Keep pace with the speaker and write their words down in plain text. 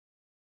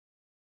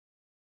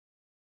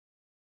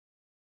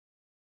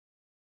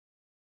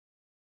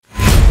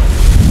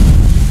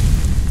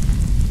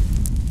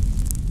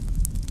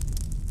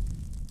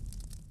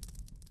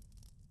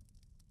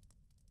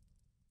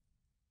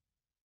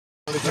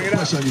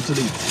Pressure on you to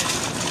leave.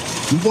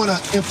 We want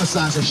to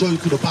emphasize and show you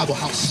through the Bible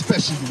how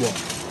special you are.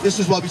 This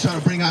is what we're trying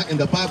to bring out in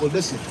the Bible.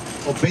 Listen,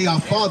 obey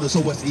our Father so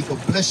what He can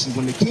bless you.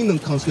 When the kingdom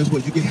comes, guess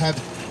what? You can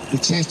have the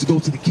chance to go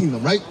to the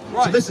kingdom, right?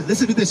 So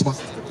listen to this, my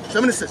sister.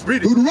 7 and 6.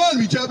 Read it.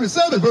 Deuteronomy chapter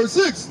 7, verse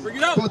 6. Bring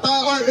it up. For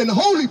thou art an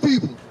holy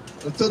people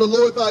unto the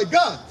Lord thy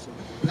God.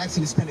 Blacks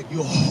and Hispanic,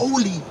 you're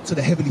holy to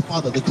the Heavenly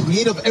Father, the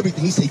creator of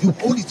everything. He said, you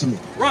holy to me.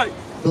 Right.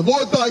 The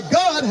Lord thy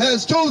God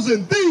has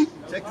chosen thee.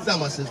 Check this out,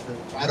 my sister.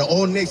 Out of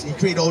all nations, He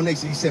created all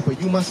nations. He said, for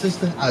you, my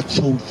sister, I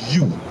chose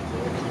you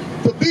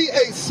to be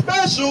a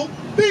special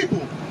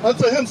people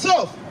unto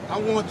Himself. I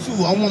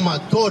want my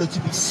daughter to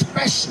be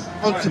special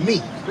unto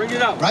me. Bring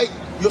it out. Right?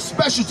 You're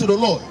special to the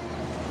Lord.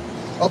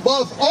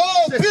 Above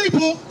all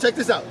people. Check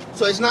this out.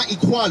 So it's not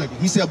equality.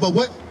 He said, but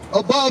what?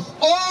 Above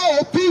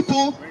all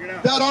people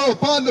that are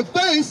upon the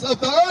face of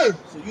the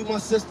earth. So you, my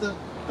sister,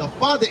 the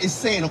Father is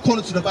saying,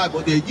 according to the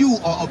Bible, that you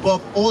are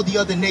above all the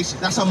other nations.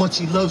 That's how much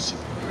He loves you.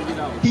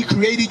 He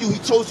created you. He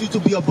chose you to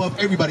be above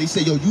everybody. He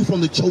said, yo, you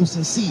from the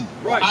chosen seed.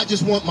 Right. I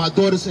just want my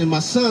daughters and my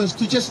sons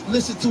to just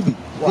listen to me.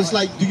 Right. It's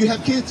like, do you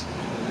have kids?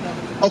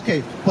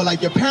 Okay, but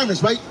like your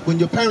parents, right? When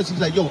your parents,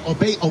 He's like, yo,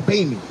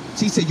 obey me.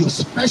 So He said, you're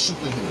special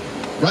to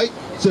Him, right?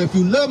 So if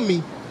you love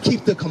me,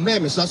 keep the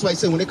commandments. So that's why I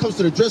say when it comes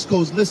to the dress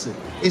codes, listen,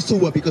 it's to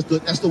what? Because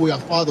that's the way our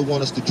Father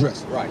wants us to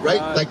dress. Right.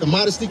 Like the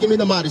modesty, give me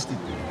the modesty.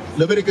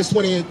 Leviticus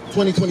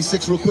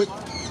 26 real quick.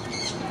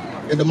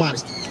 And the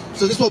modesty.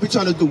 So this is what we're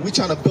trying to do. We're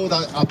trying to build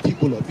our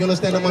people up. You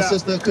understand that, my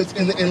sister? Because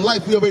in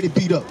life, we already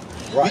beat up.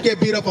 Right. We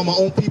get beat up on our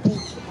own people,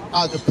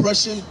 our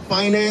depression,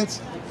 finance,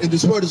 and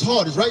this world is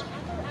hard, is right?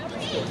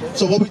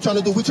 So what we're trying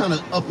to do, we're trying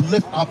to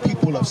uplift our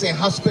people up, saying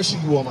how special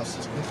you are, my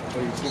sister.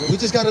 We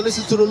just got to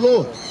listen to the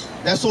Lord.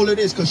 That's all it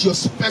is, because you're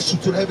special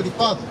to the Heavenly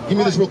Father. Give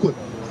me this real quick.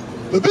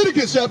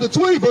 Leviticus chapter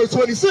 20, verse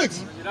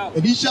 26.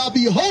 And he shall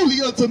be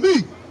holy unto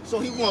me. So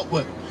he want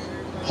what?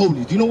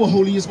 Holy. Do you know what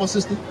holy is, my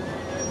sister?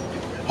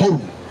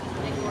 Holy.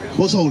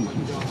 What's holy?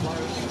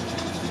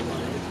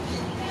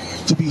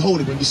 To be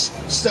holy. When you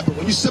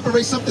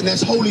separate something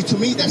that's holy to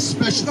me, that's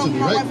special to me,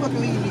 right?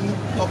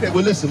 Okay,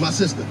 well listen, my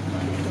sister.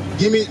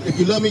 Give me, if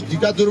you love me, you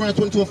got Deuteronomy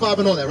 22 and 5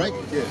 and all that, right?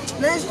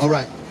 Yeah. All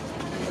right.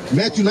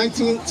 Matthew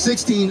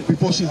 19:16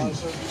 before she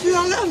leaves. She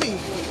don't love me.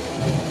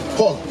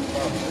 Call her.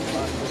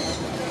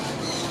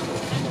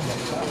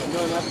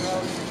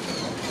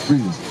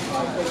 Read this.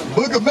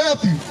 Book of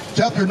Matthew,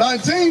 chapter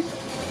 19,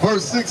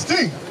 verse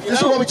 16. This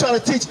is what we're trying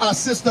to teach our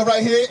sister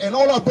right here and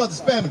all our brothers,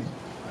 family.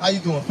 How you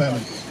doing,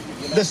 family?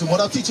 Listen, what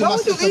I'm teaching my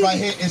sister right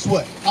here is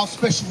what? How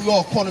special we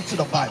are according to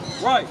the Bible.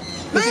 Right.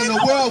 Because in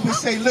the world, we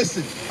say,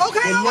 listen, the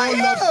Lord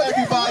loves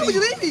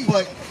everybody,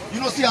 but you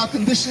don't see our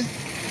condition?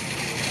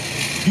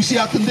 You see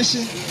our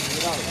condition?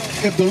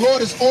 If the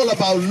Lord is all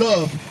about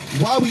love,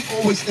 why are we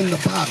always in the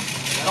bottom?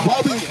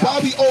 Why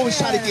we always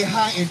try to get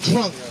high and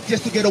drunk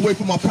just to get away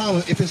from our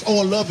problem if it's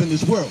all love in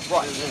this world?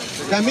 Right.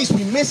 That means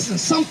we're missing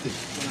something.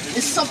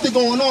 It's something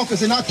going on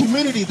because in our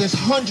community, there's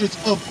hundreds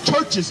of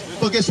churches,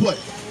 but guess what?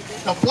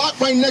 The block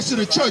right next to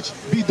the church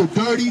be the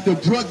dirty, the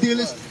drug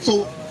dealers.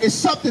 So it's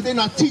something they're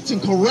not teaching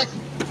correctly.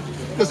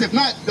 Because if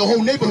not, the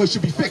whole neighborhood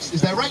should be fixed.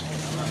 Is that right?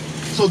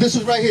 So this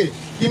is right here.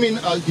 Give me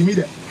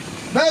that.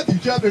 Matthew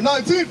chapter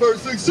 19,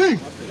 verse 16.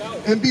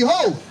 And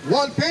behold,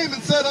 one came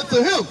and said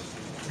unto him,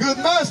 Good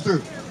master,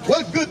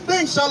 what good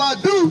thing shall I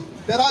do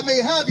that I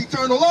may have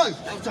eternal life?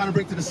 I'm trying to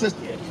bring to the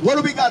system. What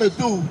do we got to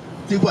do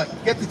to what?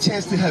 Get the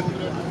chance to heaven,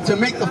 to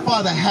make the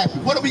Father happy.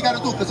 What do we got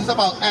to do? Because it's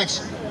about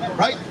action,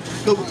 right?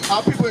 So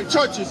our people in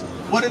churches,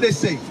 what do they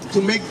say?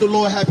 To make the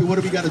Lord happy, what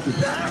do we got to do?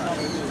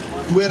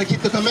 Do we got to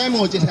keep the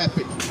commandment or just have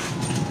faith?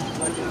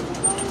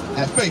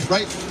 Have faith,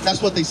 right?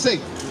 That's what they say.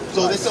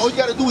 So they say all you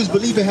got to do is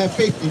believe and have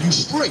faith and you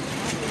straight.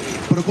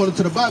 But according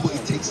to the Bible,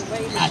 it takes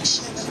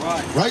actions,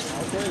 right?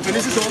 And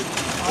this is all.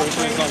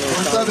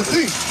 Verse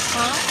 17.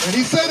 And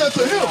he said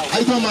unto him, How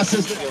you doing, my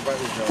sister?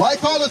 Why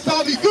callest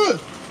thou me good?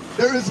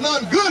 There is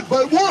none good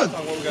but one.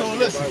 So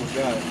listen,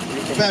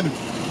 family.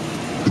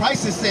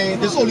 Christ is saying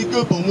there's only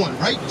good but one,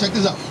 right? Check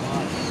this out.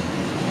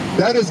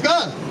 That is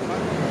God.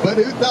 But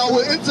if thou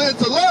wilt enter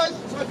into life,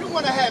 so if you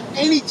want to have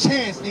any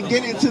chance in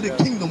getting into the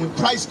kingdom when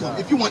Christ comes,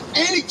 if you want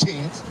any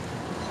chance,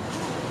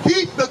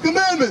 keep the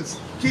commandments.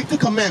 Keep the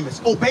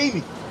commandments. Obey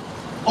me.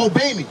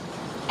 Obey me.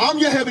 I'm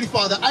your Heavenly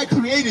Father. I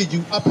created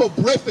you. I put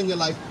breath in your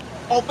life.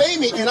 Obey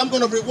me, and I'm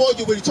going to reward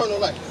you with eternal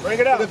life. Bring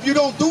it out. But if you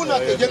don't do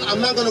nothing, then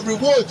I'm not going to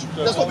reward you.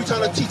 That's what we're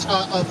trying to teach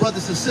our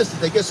brothers and sisters.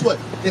 That guess what?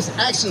 There's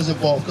actions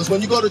involved. Because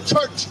when you go to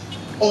church,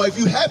 or if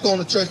you have gone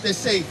to church, they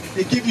say,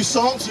 they give you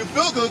songs, you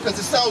feel good because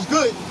it sounds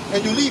good,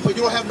 and you leave, but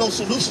you don't have no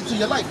solution to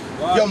your life.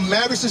 Right. Your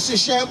marriage is in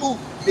shambles.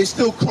 It's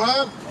still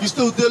crime. You're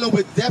still dealing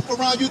with death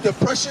around you,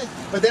 depression,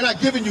 but they're not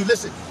giving you,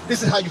 listen,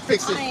 this is how you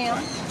fix it.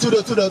 To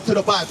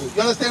the Bible.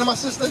 You understand, my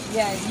sister?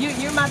 Yeah,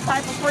 you're my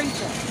type of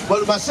preacher.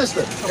 But my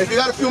sister, if you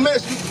got a few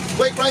minutes, you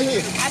wait right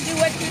here. I do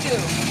what you do.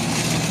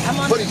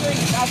 I'm on the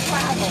streets. I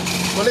travel.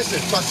 Well,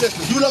 listen, my sister,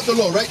 you love the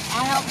Lord, right?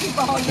 I help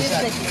people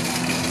holistically.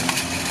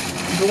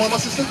 You know what, my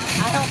sister?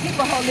 I help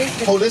people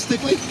holistically.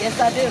 Holistically? Yes,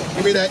 I do.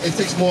 Give me that. It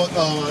takes more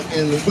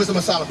in wisdom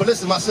and silence. But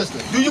listen, my sister,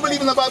 do you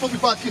believe in the Bible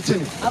before I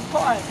continue? Of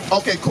course.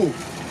 Okay, cool.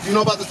 Do you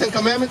know about the 10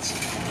 Commandments?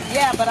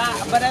 Yeah,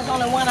 but there's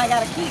only one I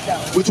gotta keep though.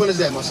 Which one is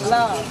that, my sister?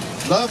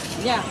 Love.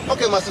 Love? Yeah.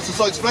 Okay, my sister.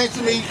 So explain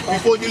to me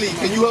before you leave.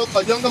 Can you help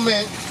a younger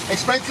man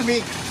explain to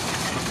me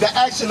the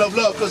action of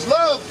love? Because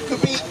love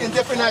could be in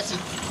different actions,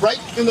 right?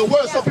 In the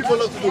world, some people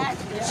love to do.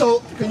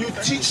 So can you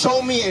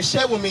show me and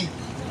share with me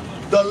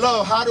the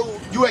love? How do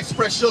you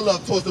express your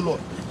love towards the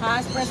Lord? How I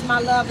express my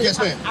love is Yes,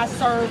 ma'am. I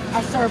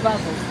serve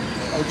others.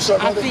 Oh, you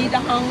serve I others? feed the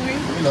hungry.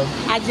 You know.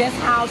 I just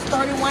housed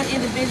 31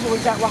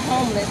 individuals that were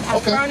homeless. I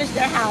Okay. furnished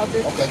their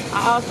houses. Okay.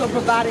 I also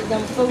provided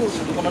them food.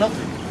 Coming up?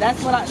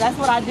 That's what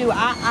I do.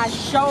 I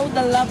show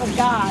the love of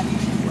God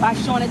by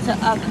showing it to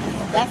others.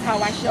 That's how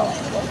I show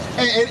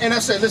it. And I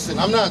said, listen,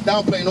 I'm not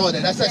downplaying all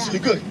that. That's actually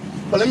good.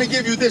 But let me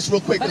give you this real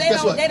quick. But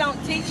Guess what? they don't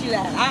teach you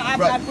that.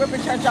 I've worked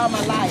in church all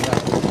my life.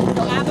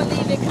 So I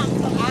believe it comes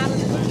from out of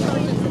the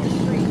church into the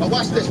street. Now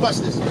watch this, watch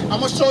this. I'm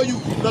going to show you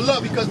the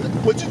love because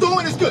what you're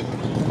doing is good.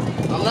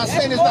 I'm not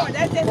saying it's not.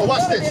 But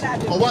watch this.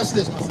 But watch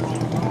this, my sister.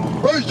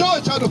 1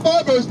 John chapter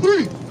 5, verse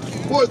 3.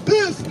 For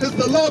this is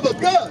the love of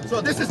God. So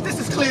this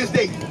is clear as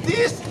day.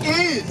 This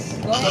is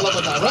the love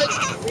of God,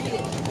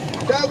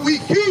 right? That we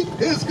keep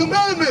his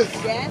commandments.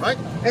 Yes. Right?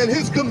 And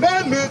his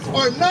commandments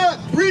are not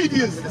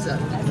grievous.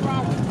 That's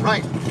wrong.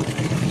 Right.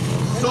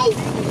 So,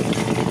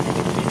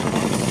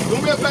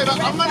 do me a favor.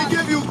 I'm gonna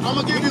give you.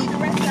 The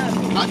rest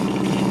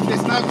of it.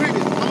 It's not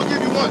grievous. I'm gonna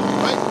give you one.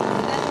 Right?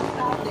 Doesn't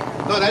stop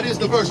there. No, that is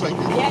the verse right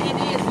there. Yeah,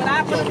 it is. But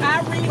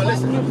I read But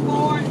what's listen.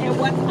 before and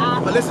what's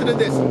after. But listen to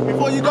this.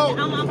 Before you go,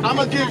 I'm I'm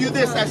gonna give you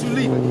this as you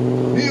leave it.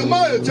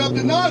 Nehemiah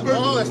chapter 9, verse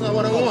No, that's not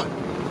what I want.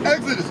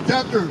 Exodus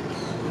chapter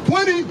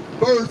 20,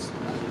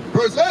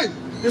 verse 8.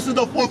 This is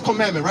the 4th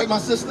commandment, right, my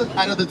sister?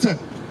 Out of the 10.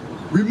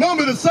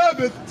 Remember the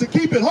Sabbath to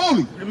keep it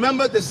holy.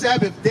 Remember the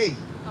Sabbath day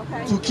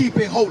Okay. to keep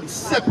it holy,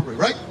 separate,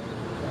 right?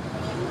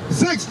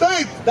 6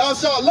 days thou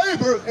shalt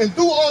labor and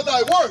do all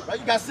thy work. Right?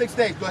 You got 6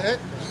 days. Go ahead.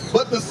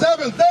 But the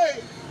 7th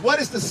day, What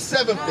is the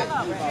 7th day?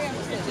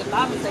 The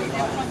Bible says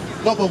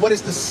that. No, but what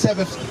is the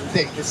 7th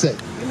day? It said.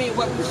 You mean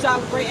what we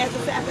celebrate as the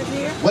Sabbath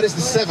here? What is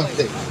the 7th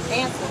day?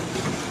 Answer.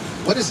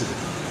 What is it?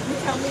 You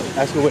tell me.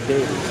 Ask her what day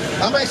it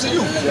is. I'm asking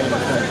you.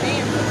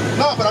 Answer.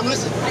 No, but I'm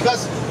listening.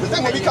 Because the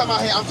thing when we come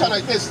out here, I'm trying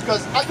like this,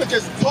 because I could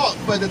just talk,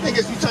 but the thing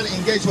is we trying to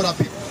engage with our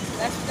people.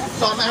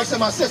 So I'm asking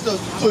my sister,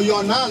 to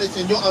your knowledge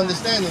and your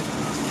understanding,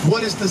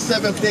 what is the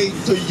 7th day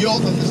to your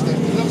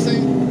understanding? You know what I'm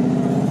saying?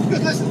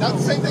 Because listen, that's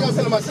the same thing I was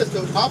telling my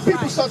sister. Our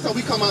people, sometimes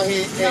we come out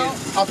here and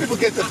our people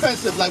get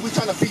defensive, like we're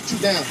trying to beat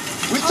you down.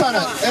 We're trying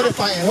to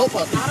edify and help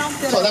our people.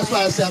 So that's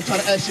why I say I'm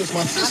trying to ask you as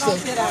my sister,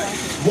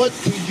 what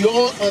to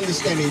your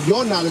understanding,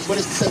 your knowledge,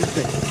 what is the 7th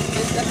day?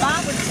 The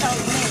Bible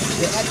tells me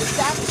that the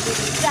Sabbath is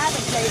the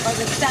Sabbath day or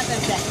the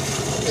 7th day.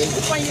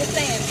 Which one you're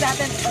saying?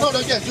 7th? No,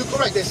 yes, you're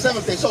correct. There's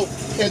 7th day. So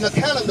in the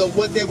calendar,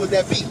 what day would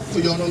that be to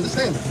your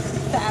understanding?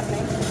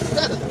 Saturday.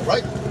 Saturday,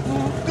 right?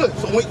 Good.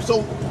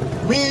 So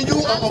me and you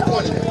are on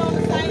point.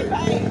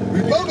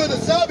 remember the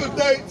Sabbath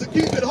day to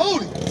keep it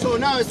holy. So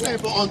now it's time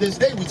for on this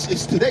day, which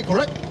is today,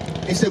 correct?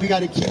 It said we got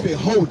to keep it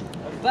holy.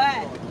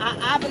 But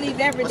I believe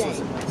every day.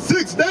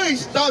 6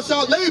 days thou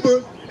shalt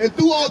labor and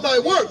do all thy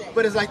work.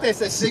 But it's like that. It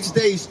says 6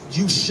 days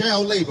you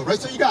shall labor, right?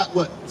 So you got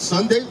what?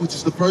 Sunday, which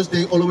is the first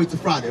day, all the way to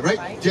Friday,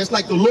 right? Just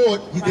like the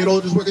Lord, he did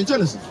all this work in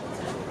Genesis.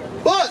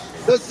 But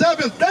the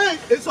 7th day,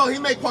 And so he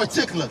made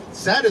particular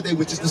Saturday,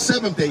 which is the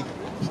 7th day.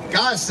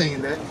 God's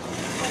saying that.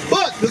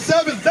 but the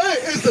 7th day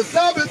is the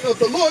Sabbath of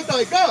the Lord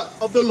thy God.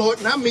 Of the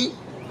Lord, not me,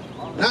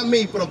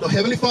 but of the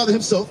Heavenly Father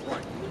himself.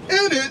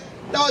 In it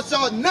thou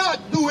shalt not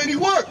do any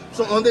work.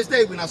 So on this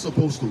day, we're not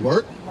supposed to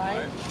work.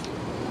 Right?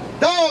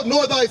 Thou,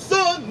 nor thy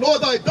son, nor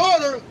thy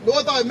daughter,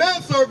 nor thy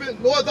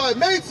manservant, nor thy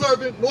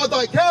maidservant, nor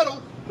thy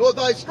cattle, nor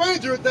thy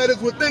stranger that is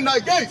within thy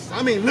gates.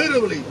 I mean,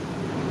 literally,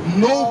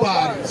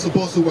 nobody's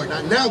supposed to work.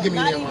 Now give me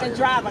Not that even right.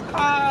 drive a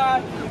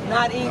car,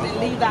 not even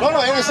leave that. No,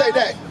 it didn't say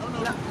that.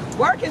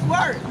 Work is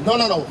work.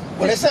 No.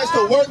 When it says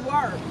to work,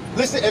 Work.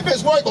 listen, if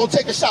it's work, don't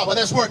take a shower.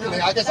 That's working.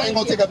 I guess I ain't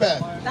gonna take a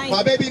bath. Thank My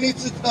you. baby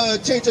needs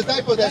to change a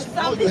diaper. That's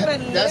Some people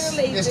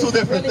literally it's two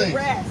different really things.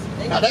 rest.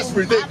 They Now that's do-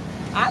 ridiculous.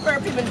 I've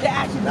heard people that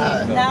actually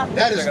Nah, do nothing.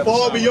 that is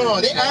far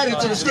beyond. They added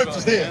to the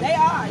scriptures there. They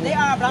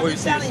are, but I'm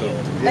just telling you.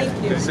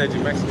 Thank you. said you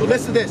Mexican. So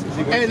listen to this.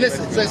 And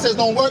listen, so it says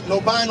don't work,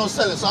 no buying, no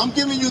selling. So I'm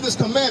giving you this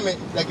commandment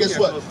that guess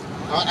what?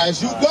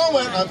 As you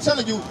going, I'm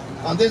telling you,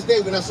 on this day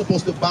we're not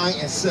supposed to buy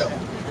and sell.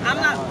 I'm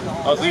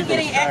not. We're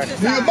getting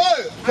exercise.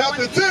 Nehemiah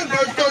chapter 10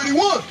 verse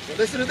 31. So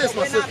listen to this,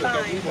 my We're not sister.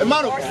 buying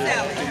Hermano, or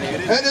selling.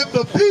 And if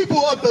the people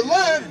of the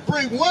land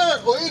bring wine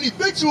or any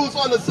victuals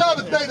on the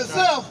Sabbath day to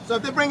sell, so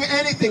if they're bringing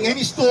anything,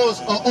 any stores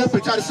are open,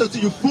 try to sell to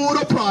you food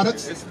or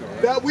products,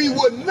 that we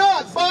would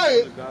not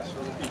buy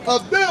it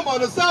of them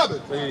on the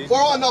Sabbath or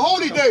on the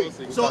holy day.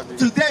 so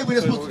today we're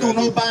supposed to do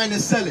no buying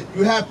and selling.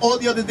 You have all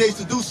the other days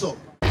to do so.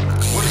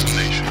 What is a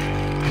nation?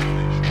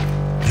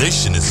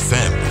 Nation is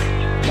family.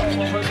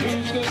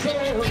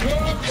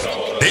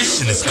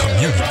 Nation is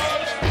community.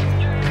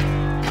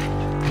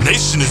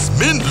 Nation is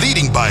men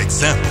leading by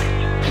example.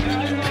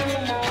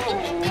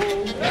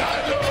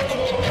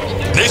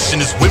 Nation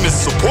is women's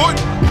support.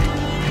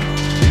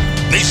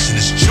 Nation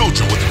is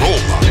children with role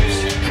models.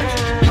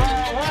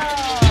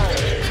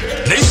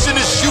 Nation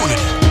is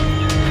unity.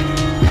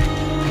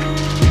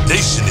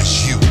 Nation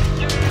is you.